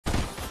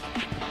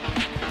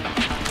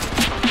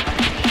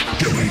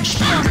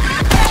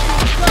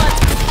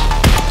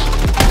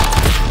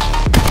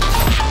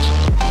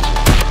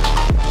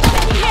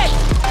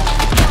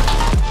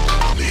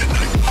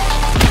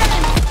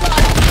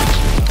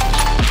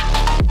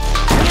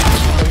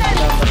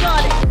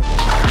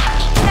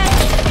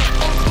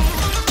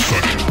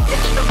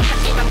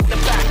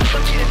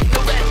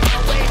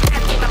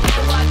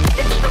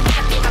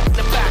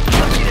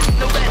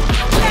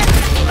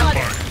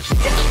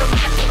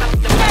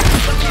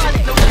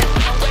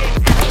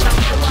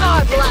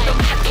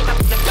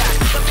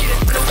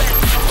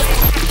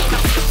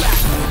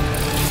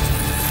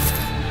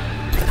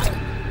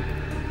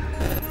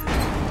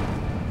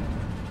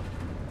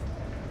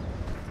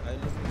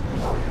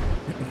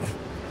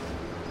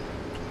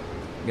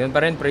Ganun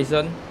pa rin,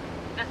 prison.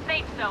 The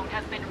safe zone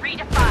has been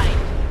redefined.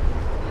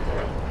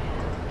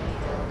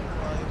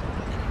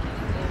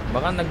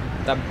 Baka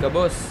nag-tab ka,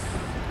 boss.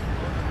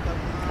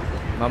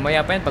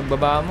 Mamaya pa yan,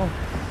 pagbaba mo.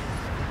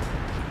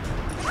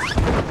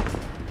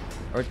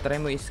 Or try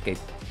mo escape.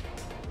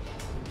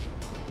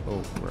 Oh,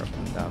 crap,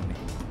 ang dami.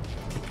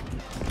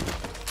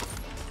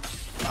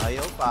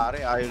 Ayaw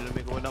pare, ayaw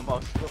lumiko ng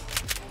mouse ko.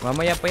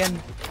 Mamaya pa yan.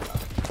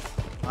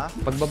 Ha?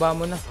 Pagbaba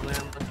mo na.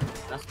 Mamaya pa.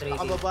 Last trading.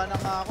 Nakababa na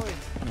nga ako eh.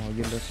 Oh,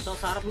 yun, boss. So,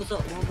 sa harap mo,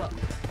 so. Bumaba.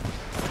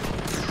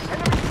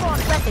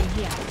 Weapon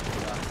here.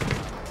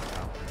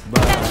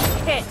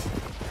 Hit.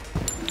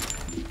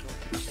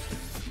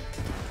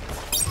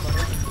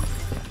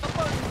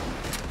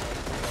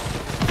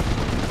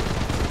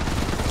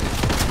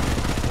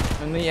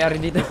 Ano nangyari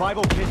dito?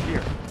 Revival kit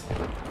here.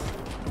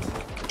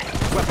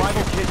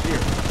 Revival kit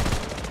here.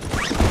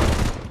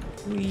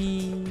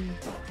 Uy.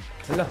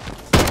 Hala.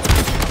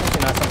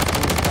 Sinasakot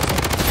ko.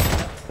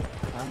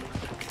 Ha?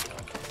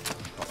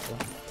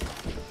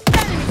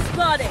 Enemy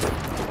spotted.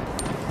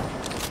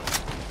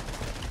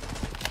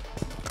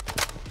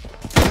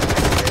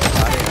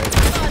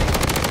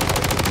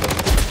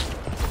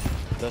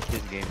 Lost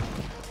this game.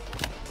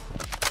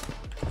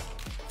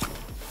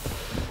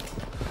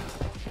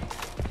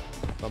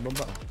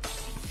 Pababa.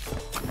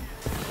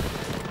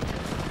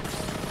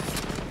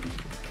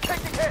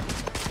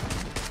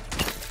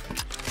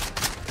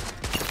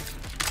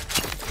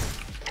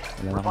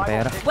 Wala na akong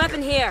pera.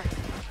 Weapon here.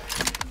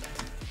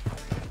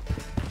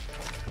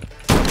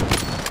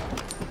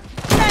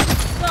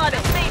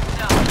 Spotted. Safe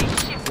zone is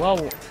shifting. Wow.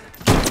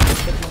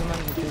 Bakit mo naman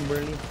ito yung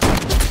Burley?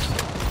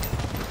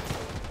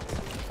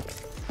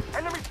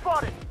 Enemy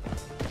spotted.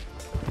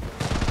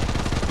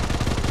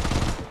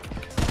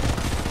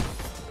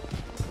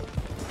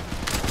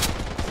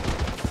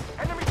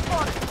 Enemy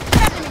spotted.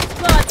 Enemy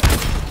spotted.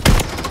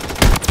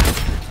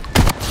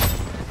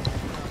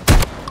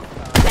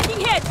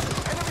 Taking hit.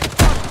 Enemy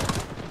spotted.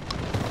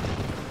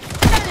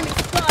 Enemy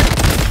spotted.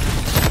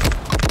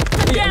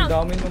 Ay, Down. ang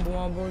dami nang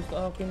bumabawal sa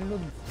akin,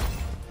 Lord.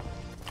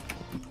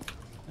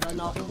 Wala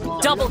na akong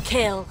mga... Double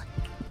kill.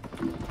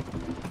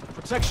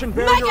 Protection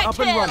barrier Mega up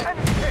and kill. running.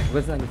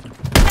 Gusto na, gusto.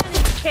 Enemy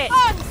hit.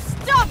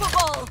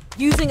 Unstoppable.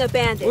 Using a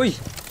bandage. Uy!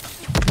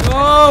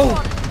 No!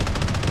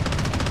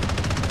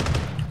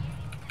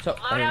 So,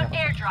 ayun Loadout na.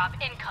 airdrop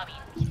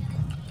incoming.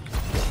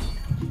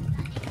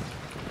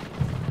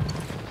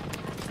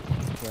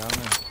 Kaya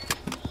nga.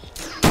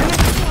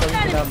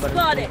 Enemy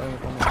spotted.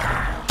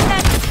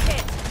 Enemy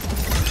hit.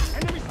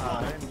 Enemy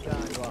spotted. Pare, may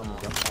ginagawa mo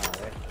dyan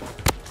pare.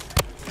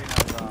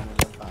 Ginagawa mo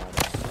dyan pare.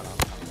 Parang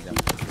ang dyan.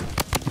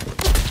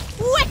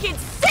 Wicked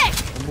sick.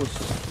 Ubus.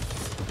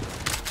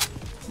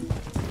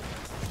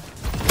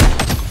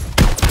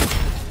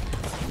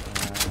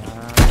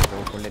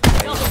 Kukulit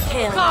tayo. Double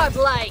kill.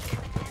 Godlike.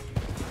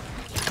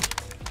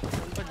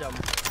 Saan pa jump?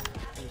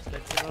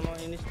 In-strike ko naman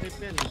in-strike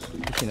yan.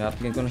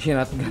 Sinatgan ko na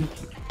sinatgan.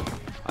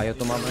 Ayaw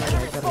tumama sa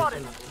striker.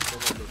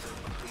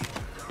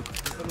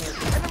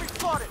 Enemy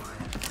spotted.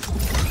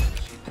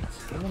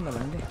 Ano na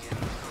lang din.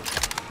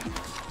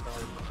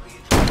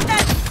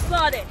 Enemy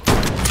spotted.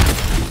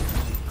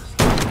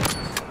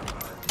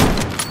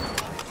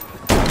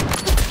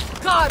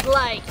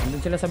 Godlike.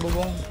 Andun sila sa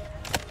bubong.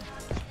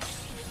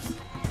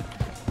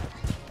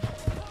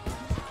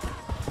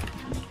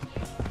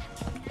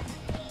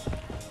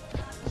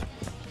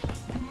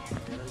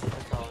 Meron dito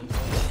sound.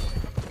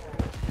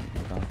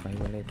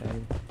 Kakahiwalay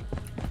tayo.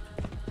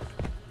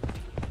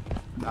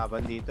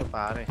 Laban dito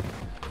pare.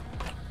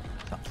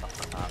 Saksak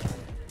na ako.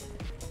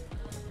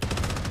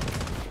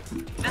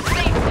 The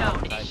safe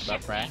zone is Side ba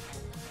pre? shifting.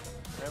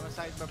 Pre,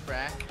 maside ba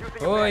pre?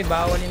 Hoy,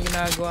 bawal yung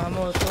ginagawa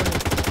mo, tol.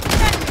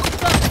 Enemy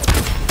spotted.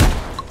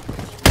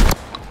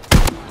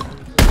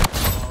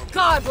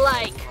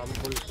 Godlike.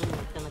 Humble to.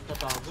 Ba't ka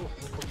nagtatago?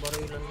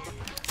 Nagpagbarilan ka.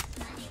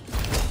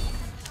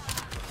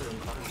 Ito yung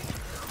pake.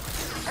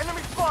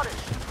 Enemy spotted.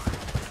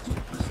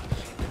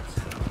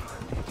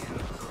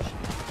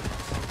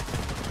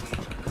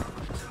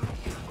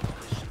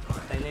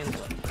 Patay na yun.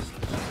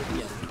 Kasi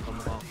yan.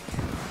 Kamukha ko.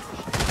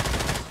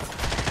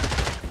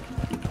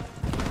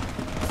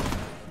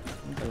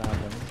 Ang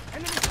kalaban.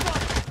 Enemy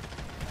spotted.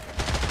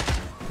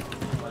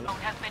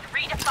 Zone has been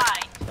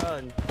redefined.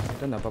 Saan?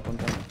 Ito na,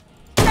 papunta na.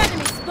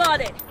 Enemy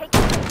spotted.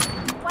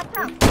 What's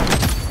up?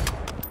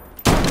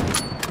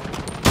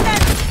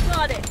 Enemy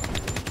spotted.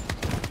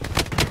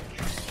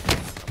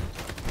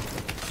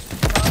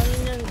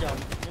 Saan yan jump?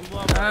 Yung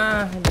buwaba.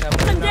 Ah, hindi na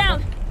One down.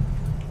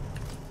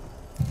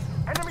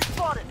 Enemy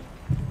spotted.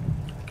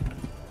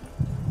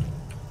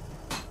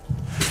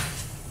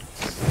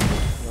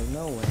 Well,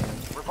 no way.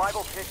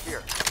 Revival kit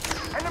here.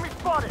 Enemy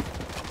spotted.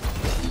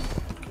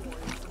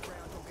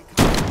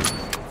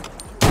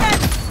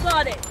 Enemy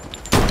spotted.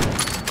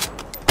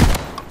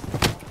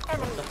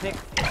 Tapik.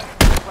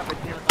 Weapon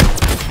here.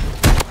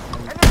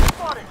 Enemy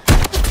spotted.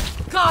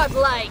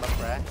 Godlike.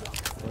 Pre?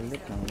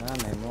 Ulit ng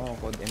nanay mo,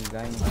 code and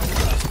line.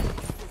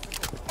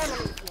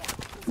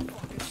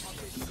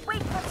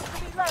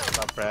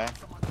 Pa pre?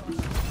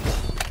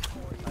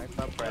 Ay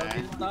pa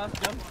pre? Taas,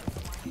 jump.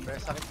 Pre,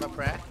 sakit ba,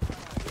 pre?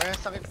 Pre,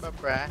 sakit ba,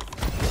 pre?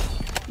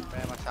 Pre,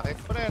 masakit,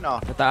 pre,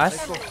 no? Sa taas?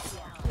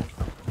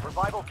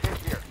 Revival kit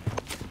here.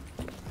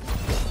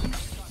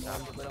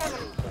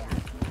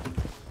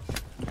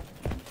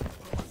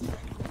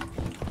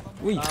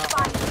 Uy!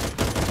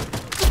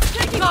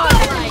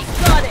 Godlike.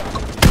 Got it.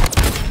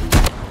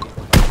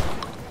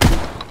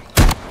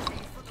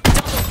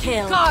 Double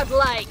kill.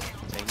 Godlike.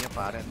 Sa inyo,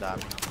 pare, ang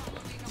dami.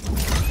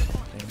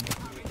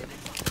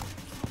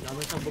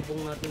 Laban sa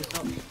bubong natin sa.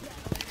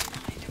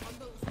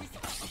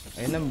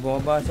 Ayun na,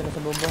 bumaba sila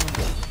sa bubong.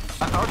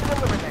 Target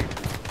eliminated.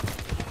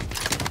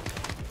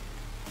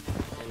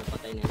 Ay,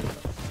 napatay na yun.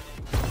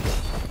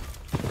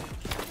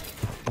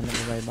 Ano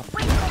ba back?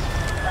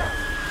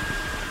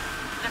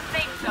 The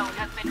safe zone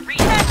has been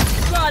reached.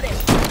 Got it.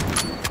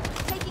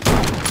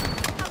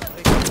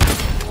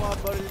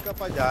 Bumabaril ka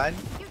pa dyan?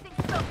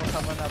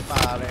 Kasama na,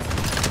 pare.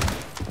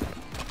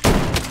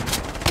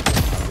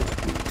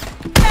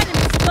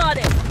 Enemy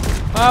spotted.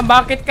 Ah,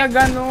 bakit ka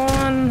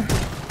ganon?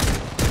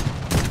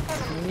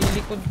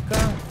 Nilikod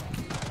ka.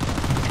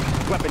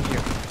 Weapon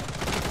here.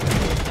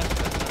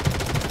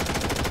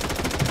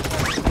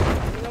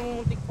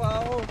 Namumuntik pa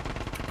ako.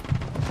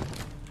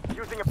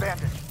 Using a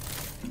bandage.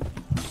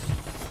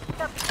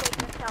 Subjugate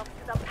yourself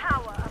to the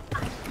power of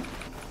ice.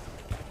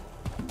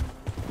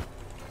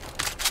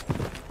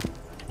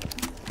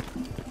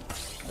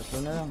 Tatlo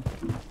na lang.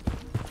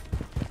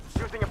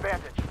 Using a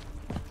bandage.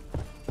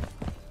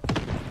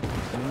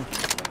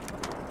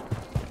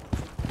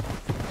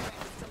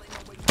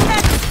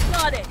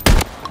 Got it.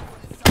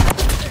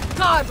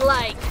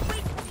 Godlike.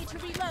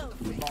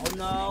 Ako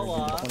nawa.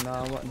 Ako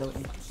nawa daw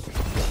eh.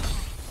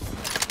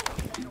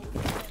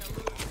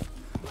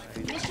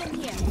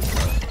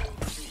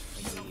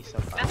 Nag-iisa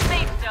pa. The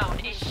safe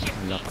zone is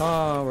shifting. Wala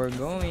ka, we're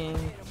going.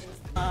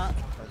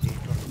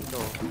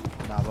 Dito.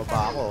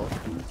 Nababa ako.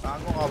 Saan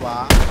ko ka ba?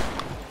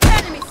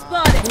 Enemy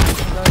spotted.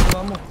 Ang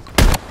gagawa mo.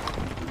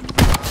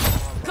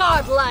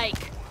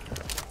 Godlike.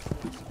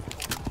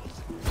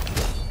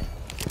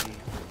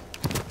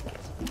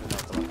 Wala,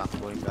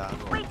 tumatakbo yung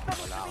gago. Wala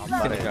kang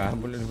baril.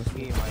 Pinagkahabol na ba?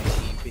 Sige, may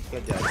ipit ka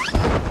dyan.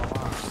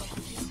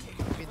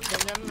 Ipit ka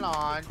dyan,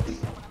 launch.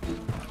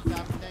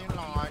 Ipit na yung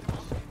launch.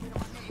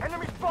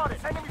 Enemy spotted.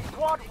 Enemy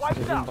squad wiped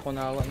Sige, out. ako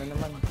nawa na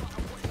naman.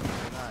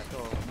 Na,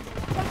 ito.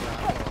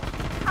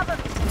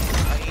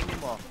 Kainin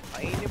mo.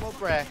 Kainin mo,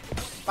 pre.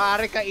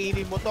 Pare,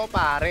 kainin mo to,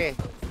 pare.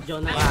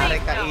 John na Pare,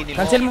 kainin mo.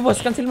 Cancel mo,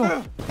 boss. Cancel mo.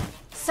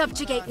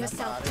 Subjugate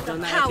yourself to the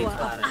Don't power hesitate,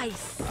 of pare.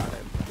 ice. Pare,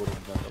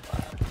 burog na to,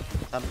 pare.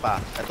 Saan pa?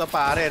 Ito,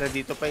 pare.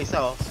 Nandito pa isa,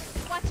 oh.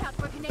 Watch out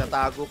for grenades.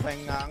 Tatago pa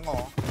yung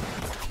ngango.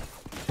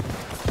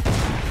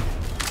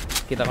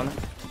 Kita ko na.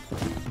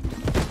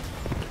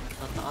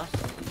 sa taas.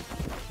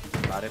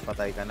 Pare,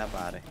 patay ka na,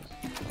 pare.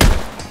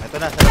 Ito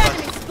na, sa labas.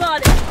 Enemy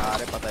spotted.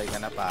 Pare, patay ka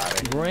na, pare.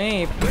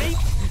 Grape.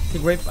 Si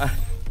Grape ah.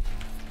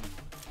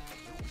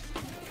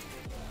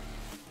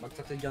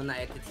 Bagsak si John na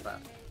edits pa.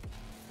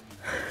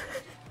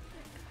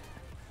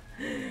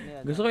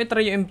 Gusto ko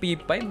i-try yung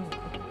MP5.